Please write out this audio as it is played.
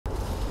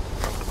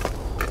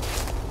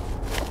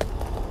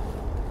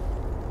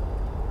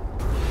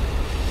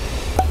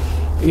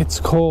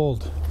It's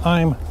cold.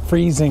 I'm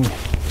freezing.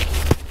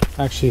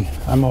 Actually,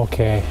 I'm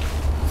okay.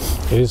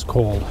 It is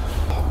cold.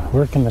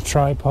 Working the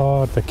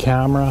tripod, the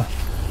camera,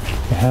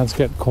 my hands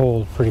get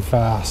cold pretty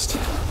fast.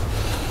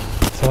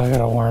 So I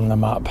gotta warm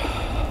them up.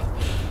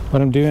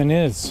 What I'm doing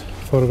is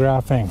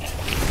photographing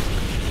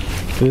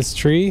this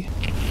tree,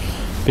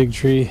 big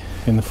tree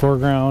in the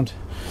foreground,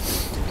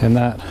 and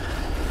that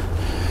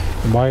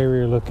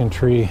wiry looking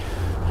tree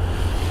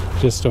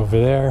just over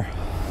there.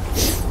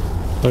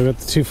 So I got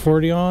the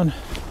 240 on,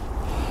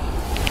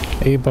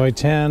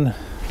 8x10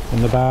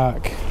 in the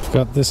back. I've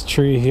got this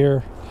tree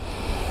here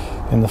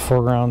in the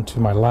foreground to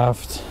my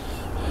left,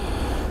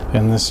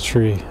 and this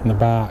tree in the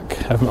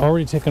back. I've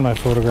already taken my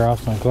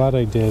photographs, and I'm glad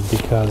I did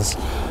because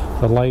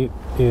the light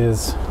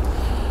is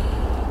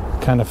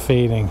kind of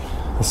fading.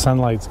 The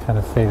sunlight's kind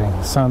of fading.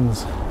 The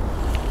sun's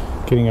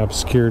getting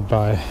obscured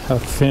by a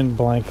thin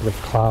blanket of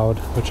cloud,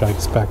 which I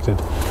expected.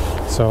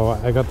 So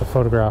I got the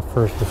photograph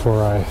first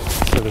before I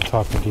started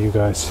talking to you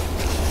guys.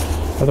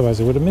 Otherwise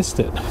I would have missed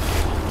it.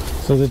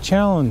 So the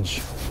challenge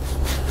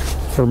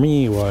for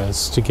me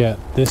was to get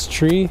this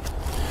tree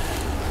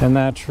and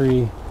that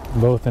tree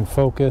both in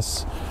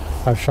focus.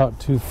 I've shot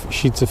 2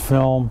 sheets of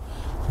film.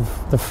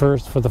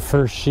 For the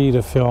first sheet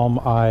of film,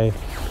 I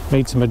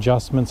made some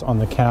adjustments on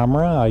the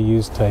camera. I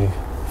used a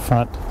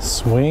front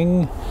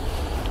swing.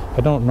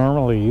 I don't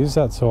normally use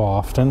that so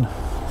often.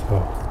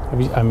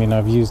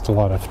 I've used a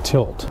lot of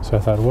tilt. So I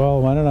thought,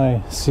 well, why don't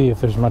I see if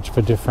there's much of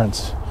a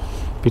difference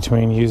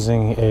between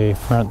using a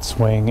front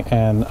swing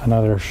and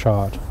another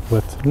shot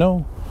with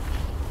no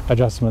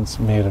adjustments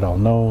made at all,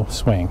 no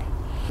swing.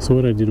 So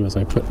what I did was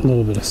I put a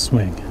little bit of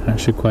swing,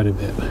 actually quite a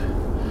bit.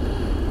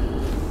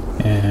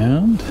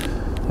 And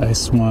I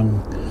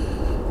swung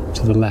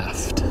to the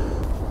left.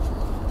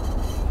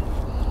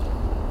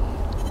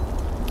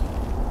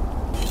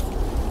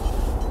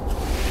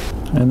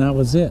 And that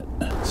was it.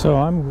 So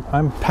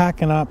I'm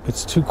packing up.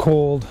 It's too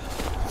cold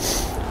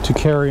to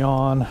carry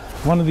on.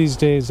 One of these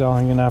days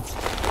I'm gonna have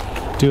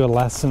to do a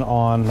lesson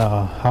on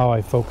how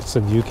I focus a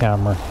view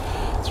camera.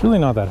 It's really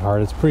not that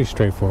hard. It's pretty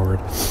straightforward.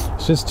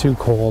 It's just too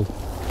cold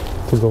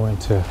to go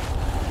into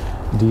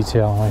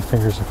detail. My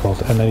fingers are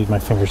cold, and I need my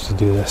fingers to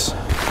do this.